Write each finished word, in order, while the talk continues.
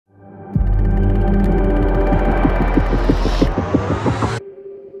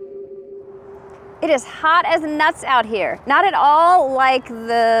is hot as nuts out here. Not at all like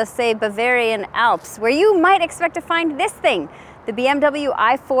the, say, Bavarian Alps, where you might expect to find this thing, the BMW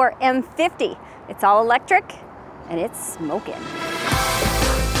i4 M50. It's all electric and it's smoking.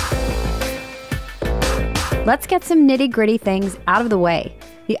 Let's get some nitty-gritty things out of the way.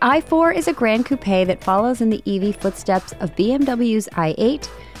 The i4 is a Grand Coupe that follows in the EV footsteps of BMW's i8,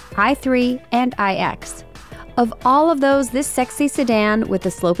 i3, and iX. Of all of those, this sexy sedan with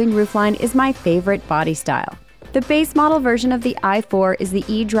the sloping roofline is my favorite body style. The base model version of the i4 is the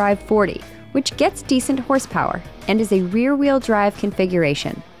eDrive 40, which gets decent horsepower and is a rear-wheel drive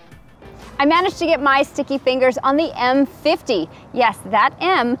configuration. I managed to get my sticky fingers on the M50. Yes, that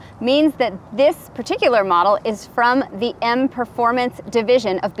M means that this particular model is from the M Performance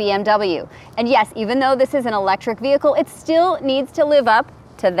division of BMW. And yes, even though this is an electric vehicle, it still needs to live up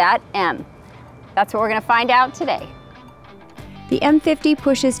to that M. That's what we're going to find out today. The M50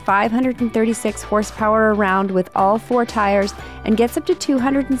 pushes 536 horsepower around with all 4 tires and gets up to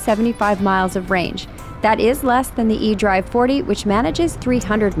 275 miles of range. That is less than the eDrive 40, which manages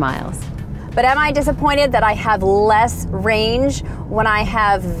 300 miles. But am I disappointed that I have less range when I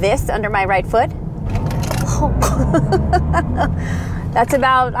have this under my right foot? Oh. That's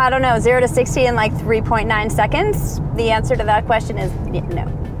about, I don't know, 0 to 60 in like 3.9 seconds. The answer to that question is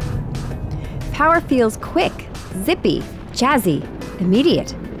no. Power feels quick, zippy, jazzy,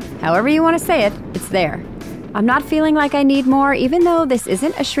 immediate. However you want to say it, it's there. I'm not feeling like I need more, even though this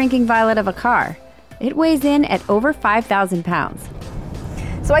isn't a shrinking violet of a car. It weighs in at over 5,000 pounds.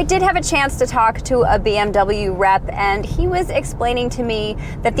 So I did have a chance to talk to a BMW rep, and he was explaining to me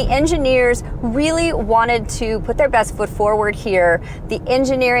that the engineers really wanted to put their best foot forward here. The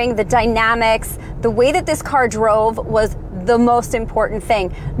engineering, the dynamics, the way that this car drove was the most important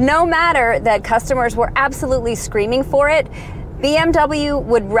thing. No matter that customers were absolutely screaming for it, BMW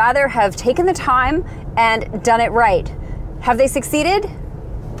would rather have taken the time and done it right. Have they succeeded?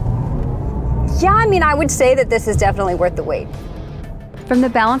 Yeah, I mean, I would say that this is definitely worth the wait. From the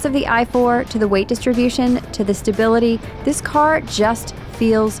balance of the i4 to the weight distribution to the stability, this car just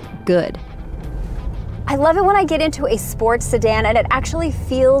feels good. I love it when I get into a sports sedan and it actually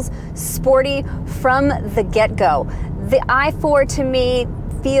feels sporty from the get-go. The i4 to me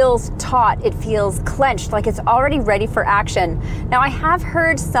feels taut, it feels clenched, like it's already ready for action. Now I have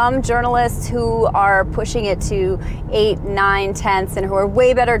heard some journalists who are pushing it to 8, 9 tenths and who are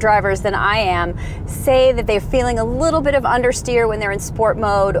way better drivers than I am say that they're feeling a little bit of understeer when they're in sport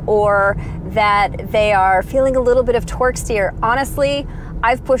mode, or that they are feeling a little bit of torque steer. Honestly,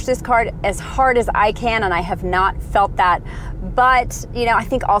 I've pushed this car as hard as I can and I have not felt that. But, you know, I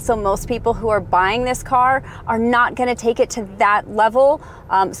think also most people who are buying this car are not going to take it to that level.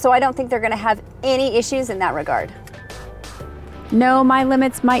 So I don't think they're going to have any issues in that regard. No, my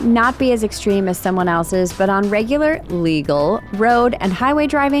limits might not be as extreme as someone else's, but on regular, legal, road and highway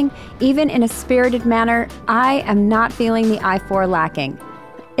driving, even in a spirited manner, I am not feeling the i4 lacking.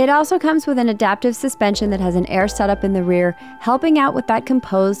 It also comes with an adaptive suspension that has an air setup in the rear, helping out with that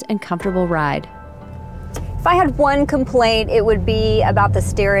composed and comfortable ride. If I had one complaint, it would be about the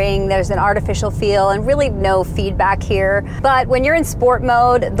steering. There's an artificial feel and really no feedback here. But when you're in sport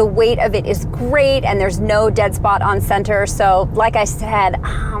mode, the weight of it is great and there's no dead spot on center. So like I said,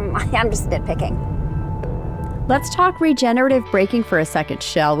 I'm just nitpicking. Let's talk regenerative braking for a second,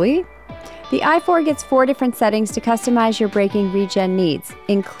 shall we? The i4 gets 4 different settings to customize your braking regen needs,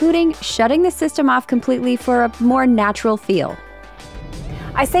 including shutting the system off completely for a more natural feel.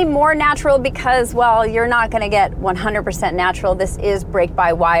 I say more natural because, well, you're not going to get 100% natural. This is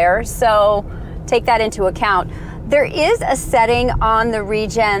brake-by-wire, so take that into account. There is a setting on the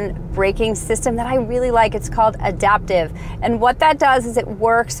regen braking system that I really like. It's called adaptive. And what that does is it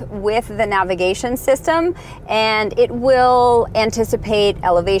works with the navigation system and it will anticipate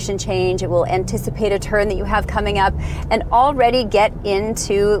elevation change. It will anticipate a turn that you have coming up and already get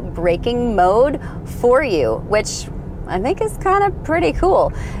into braking mode for you, which I think is kind of pretty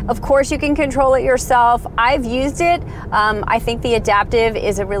cool. Of course, you can control it yourself. I've used it. I think the adaptive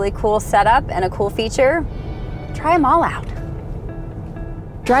is a really cool setup and a cool feature. Try them all out.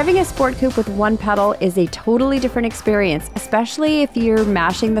 Driving a sport coupe with one pedal is a totally different experience, especially if you're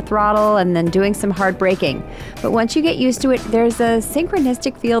mashing the throttle and then doing some hard braking. But once you get used to it, there's a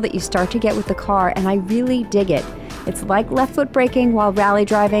synchronistic feel that you start to get with the car, and I really dig it. It's like left foot braking while rally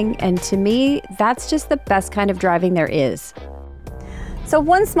driving, and to me, that's just the best kind of driving there is. So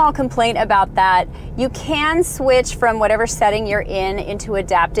one small complaint about that, you can switch from whatever setting you're in into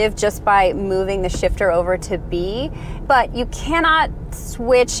adaptive just by moving the shifter over to B, but you cannot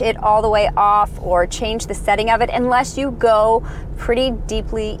switch it all the way off or change the setting of it unless you go pretty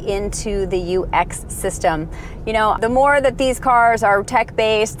deeply into the UX system. You know, the more that these cars are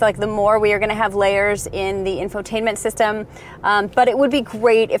tech-based, like the more we are going to have layers in the infotainment system, but it would be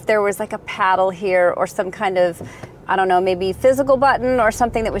great if there was like a paddle here or some kind of, I don't know, maybe physical button or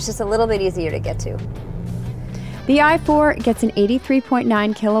something that was just a little bit easier to get to. The i4 gets an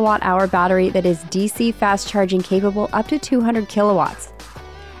 83.9 kilowatt hour battery that is DC fast charging capable up to 200 kilowatts.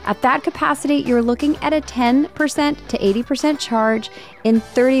 At that capacity, you're looking at a 10% to 80% charge in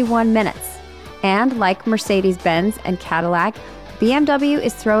 31 minutes. And like Mercedes-Benz and Cadillac, BMW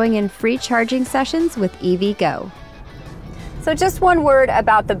is throwing in free charging sessions with EVgo. So just one word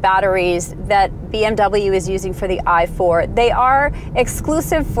about the batteries that BMW is using for the i4. They are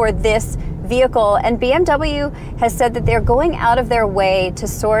exclusive for this vehicle, and BMW has said that they're going out of their way to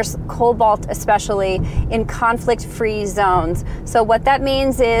source cobalt, especially in conflict-free zones. So what that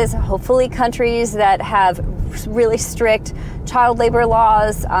means is hopefully countries that have really strict child labor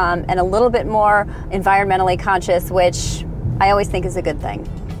laws and a little bit more environmentally conscious, which I always think is a good thing.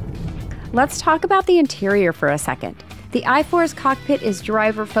 Let's talk about the interior for a second. The i4's cockpit is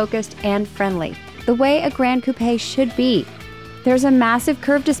driver-focused and friendly, the way a Grand Coupe should be. There's a massive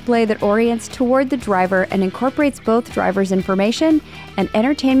curved display that orients toward the driver and incorporates both driver's information and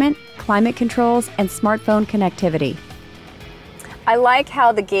entertainment, climate controls, and smartphone connectivity. I like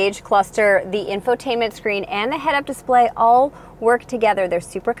how the gauge cluster, the infotainment screen, and the head-up display all work together. They're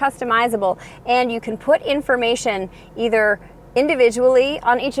super customizable, and you can put information either individually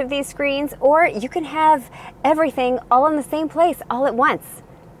on each of these screens, or you can have everything all in the same place all at once.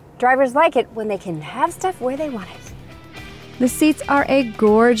 Drivers like it when they can have stuff where they want it. The seats are a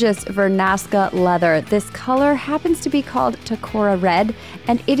gorgeous Vernasca leather. This color happens to be called Tacora Red,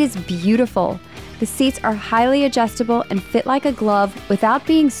 and it is beautiful. The seats are highly adjustable and fit like a glove without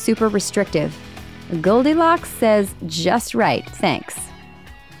being super restrictive. Goldilocks says just right, thanks.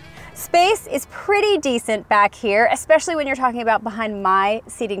 Space is pretty decent back here, especially when you're talking about behind my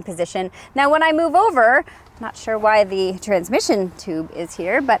seating position. Now, when I move over, not sure why the transmission tube is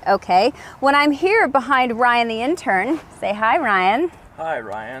here, but okay. When I'm here behind Ryan the intern, say hi, Ryan. Hi,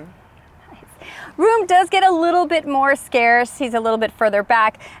 Ryan. Room does get a little bit more scarce. He's a little bit further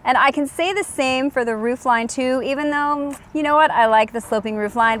back, and I can say the same for the roofline too, even though, you know what, I like the sloping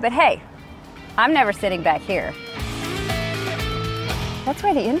roofline, but hey, I'm never sitting back here. That's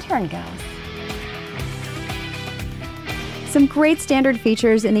where the intern goes. Some great standard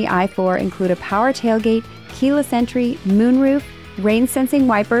features in the i4 include a power tailgate, keyless entry, moonroof, rain-sensing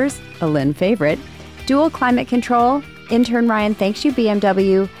wipers, a Lynn favorite, dual climate control, intern Ryan thanks you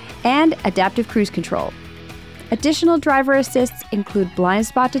BMW, and adaptive cruise control. Additional driver assists include blind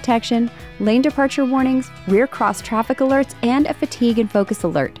spot detection, lane departure warnings, rear cross traffic alerts, and a fatigue and focus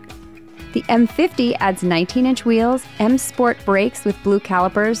alert. The M50 adds 19-inch wheels, M Sport brakes with blue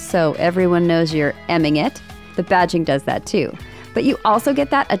calipers, so everyone knows you're M'ing it. The badging does that too. But you also get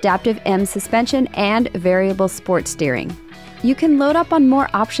that adaptive M suspension and variable sport steering. You can load up on more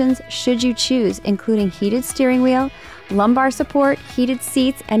options should you choose, including heated steering wheel, lumbar support, heated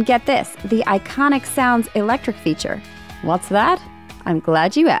seats, and get this, the iconic Sounds electric feature. What's that? I'm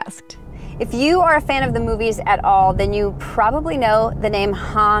glad you asked. If you are a fan of the movies at all, then you probably know the name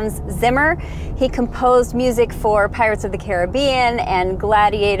Hans Zimmer. He composed music for Pirates of the Caribbean and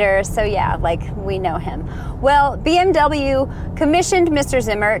Gladiator, so yeah, like we know him. Well, BMW commissioned Mr.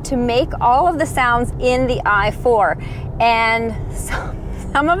 Zimmer to make all of the sounds in the i4, and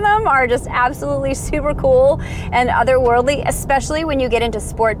some of them are just absolutely super cool and otherworldly, especially when you get into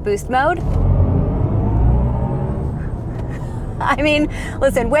sport boost mode. I mean,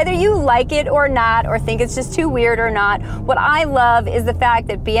 listen, whether you like it or not, or think it's just too weird or not, what I love is the fact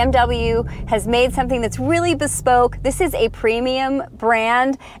that BMW has made something that's really bespoke. This is a premium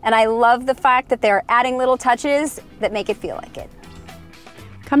brand, and I love the fact that they're adding little touches that make it feel like it.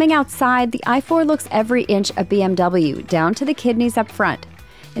 Coming outside, the i4 looks every inch a BMW, down to the kidneys up front.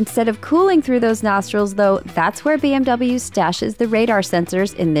 Instead of cooling through those nostrils, though, that's where BMW stashes the radar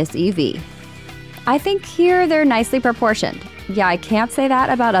sensors in this EV. I think here they're nicely proportioned. Yeah, I can't say that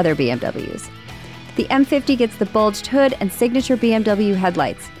about other BMWs. The M50 gets the bulged hood and signature BMW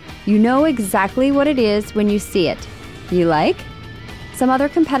headlights. You know exactly what it is when you see it. You like? Some other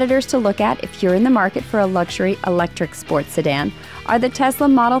competitors to look at if you're in the market for a luxury electric sports sedan are the Tesla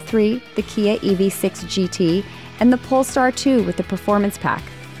Model 3, the Kia EV6 GT, and the Polestar 2 with the Performance Pack.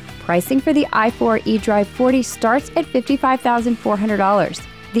 Pricing for the i4 eDrive 40 starts at $55,400.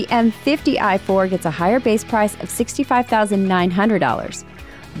 The M50 i4 gets a higher base price of $65,900.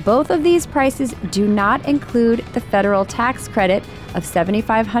 Both of these prices do not include the federal tax credit of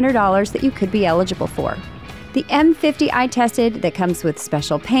 $7,500 that you could be eligible for. The M50 I tested, that comes with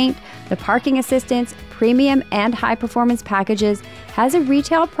special paint, the parking assistance, premium and high performance packages, has a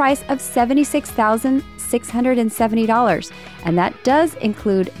retail price of $76,670, and that does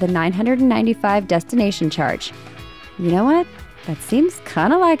include the $995 destination charge. You know what? That seems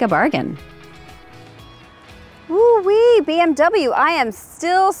kind of like a bargain. Woo-wee, BMW, I am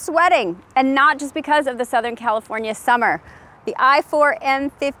still sweating, and not just because of the Southern California summer. The i4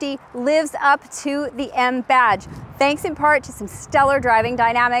 M50 lives up to the M badge, thanks in part to some stellar driving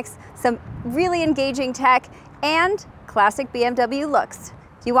dynamics, some really engaging tech, and classic BMW looks.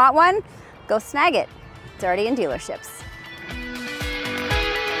 Do you want one? Go snag it. It's already in dealerships.